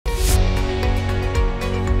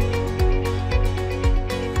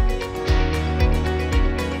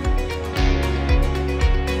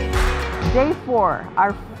Day 4,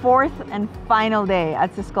 our 4th and final day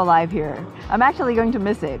at Cisco Live here. I'm actually going to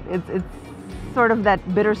miss it. It's sort of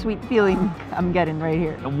that bittersweet feeling I'm getting right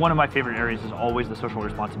here. One of my favorite areas is always the social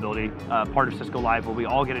responsibility part of Cisco Live, where we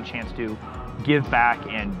all get a chance to give back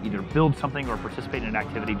and either build something or participate in an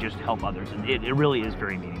activity just to help others. And it really is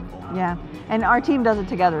very meaningful. Yeah, and our team does it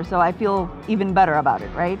together, so I feel even better about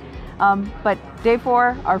it, right? But Day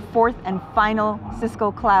 4, our 4th and final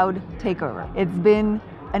Cisco Cloud takeover. It's been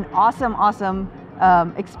an awesome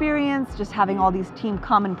experience, just having all these teams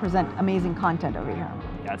come and present amazing content over here.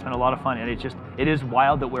 Yeah, it's been a lot of fun, and it is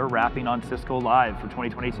wild that we're wrapping on Cisco Live for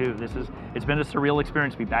 2022. It's been a surreal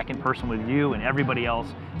experience to be back in person with you and everybody else.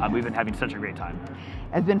 We've been having such a great time.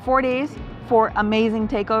 It's been 4 days, 4 amazing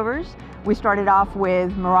takeovers. We started off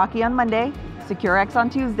with Meraki on Monday, SecureX on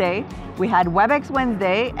Tuesday, we had WebEx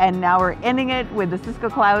Wednesday, and now we're ending it with the Cisco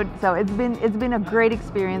Cloud. So it's been a great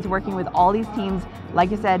experience working with all these teams.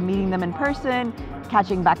 Like you said, meeting them in person,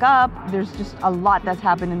 catching back up. There's just a lot that's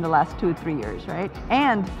happened in the last 2 or 3 years, right?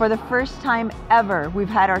 And for the first time ever, we've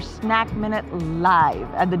had our Snack Minute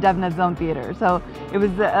live at the DevNet Zone Theater. So it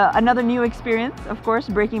was another new experience, of course,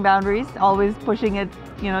 breaking boundaries, always pushing it,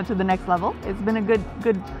 to the next level. It's been a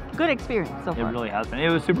good experience so far. It really has been.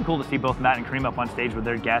 It was super cool to see both Matt and Kareem up on stage with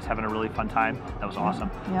their guests having a really fun time. That was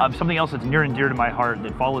awesome. Yeah. Something else that's near and dear to my heart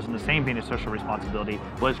that follows in the same vein of social responsibility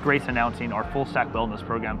was Grace announcing our full stack wellness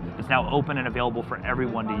program. It's now open and available for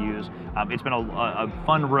everyone to use. It's been a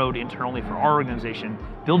fun road internally for our organization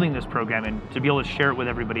building this program, and to be able to share it with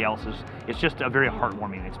everybody else it's just a very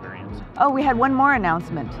heartwarming experience. Oh, we had one more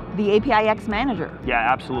announcement, the APIX Manager. Yeah,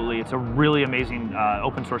 absolutely. It's a really amazing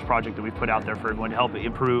open source project that we've put out there for everyone to help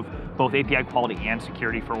improve both API quality and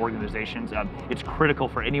security for organizations. It's critical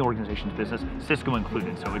for any organization's business, Cisco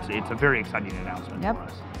included, so it's a very exciting announcement for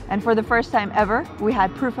us. And for the first time ever, we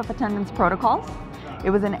had proof of attendance protocols. It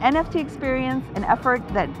was an NFT experience, an effort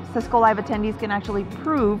that Cisco Live attendees can actually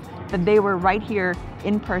prove that they were right here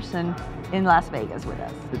in person in Las Vegas with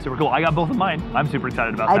us. It's super cool. I got both of mine. I'm super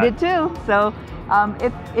excited about that. I did too. So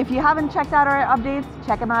if you haven't checked out our updates,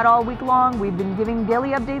 check them out all week long. We've been giving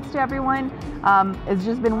daily updates to everyone. It's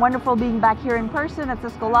just been wonderful being back here in person at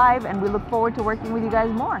Cisco Live, and we look forward to working with you guys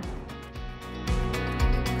more.